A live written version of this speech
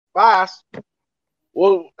Bass,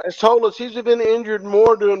 well, has told us he's been injured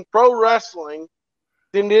more doing pro wrestling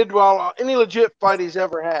than he did while any legit fight he's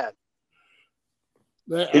ever had.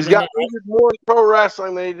 He's got injured more in pro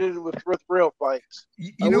wrestling than he did with real fights.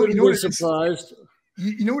 You know what surprised.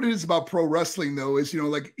 You know what it is about pro wrestling, though, is,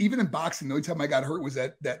 like even in boxing, the only time I got hurt was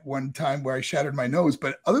that one time where I shattered my nose.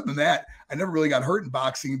 But other than that, I never really got hurt in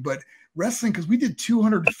boxing. But wrestling, because we did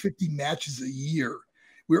 250 matches a year.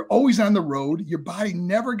 We were always on the road. Your body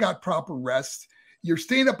never got proper rest. You're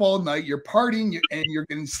staying up all night. You're partying, and you're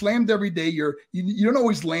getting slammed every day. You don't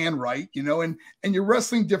always land right, and you're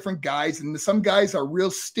wrestling different guys. And some guys are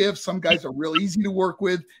real stiff. Some guys are real easy to work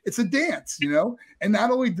with. It's a dance, And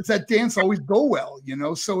not only does that dance always go well,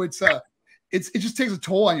 So it just takes a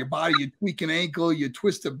toll on your body. You tweak an ankle, you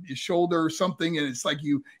twist your shoulder or something, and it's like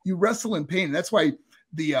you wrestle in pain. And that's why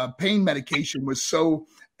the pain medication was so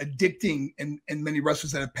addicting in many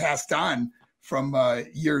wrestlers that have passed on from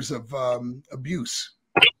years of abuse.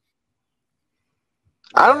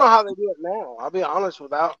 I don't know how they do it now. I'll be honest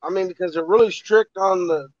because they're really strict on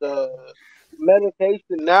the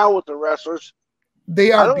medication now with the wrestlers.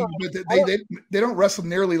 They are, but they don't wrestle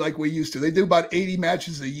nearly like we used to. They do about 80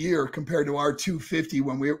 matches a year compared to our 250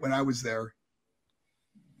 when I was there.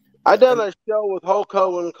 I done a show with Hulk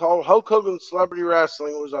Hogan called Hulk Hogan Celebrity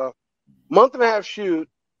Wrestling. It was a month-and-a-half shoot,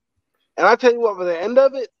 and I tell you what, by the end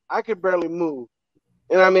of it, I could barely move.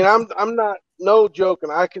 And I'm not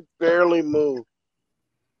joking. I could barely move.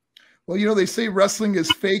 Well, they say wrestling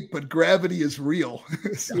is fake, but gravity is real.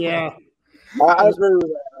 So. Yeah. I agree with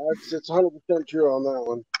that. It's 100% true on that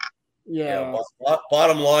one. Yeah.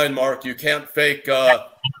 Bottom line, Mark, you can't fake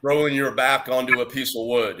throwing your back onto a piece of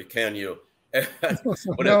wood, can you?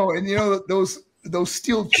 No, and those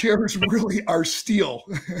steel chairs really are steel.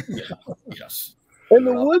 Yeah, yes. And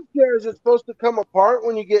the wood chairs are supposed to come apart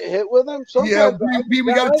when you get hit with them. Sometimes we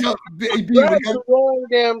got to tell the wrong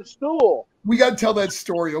damn stool. We got to tell that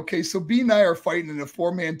story. Okay, so B and I are fighting in a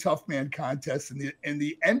 4-man tough man contest, and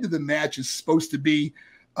the end of the match is supposed to be,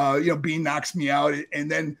 B knocks me out,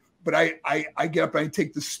 but I get up and I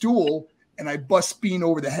take the stool and I bust Bean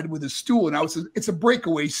over the head with a stool, and it's a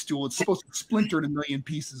breakaway stool. It's supposed to splinter in a million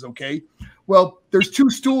pieces. Okay, well, there's 2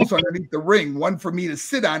 stools underneath the ring, one for me to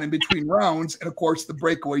sit on in between rounds, and of course the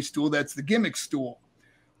breakaway stool, that's the gimmick stool.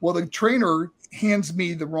 Well, the trainer hands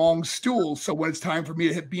me the wrong stool, so when it's time for me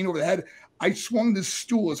to hit Bean over the head, I swung this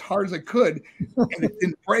stool as hard as I could, and it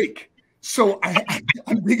didn't break. So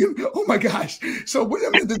I'm thinking, oh my gosh. So when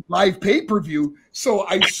I'm in this live pay-per-view, so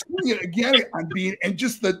I swing it again on Bean, and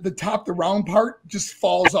just the top, the round part just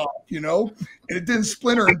falls off, and it didn't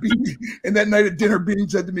splinter. And that night at dinner, Bean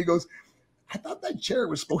said to me, he goes, I thought that chair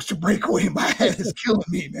was supposed to break away. My head is killing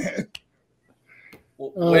me, man.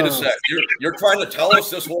 Well, wait a sec. You're trying to tell us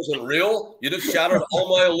this wasn't real? You just shattered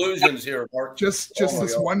all my illusions here, Mark. Just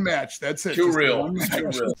this one match. That's it. Too real. Too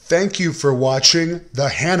real. Thank you for watching the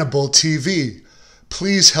Hannibal TV.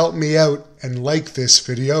 Please help me out and like this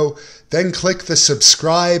video. Then click the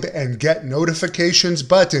subscribe and get notifications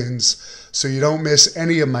buttons so you don't miss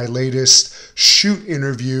any of my latest shoot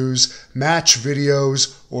interviews, match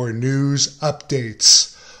videos, or news updates.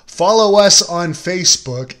 Follow us on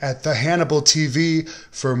Facebook at The Hannibal TV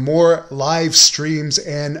for more live streams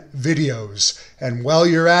and videos. And while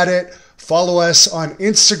you're at it, follow us on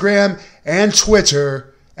Instagram and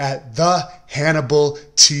Twitter at The Hannibal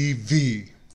TV.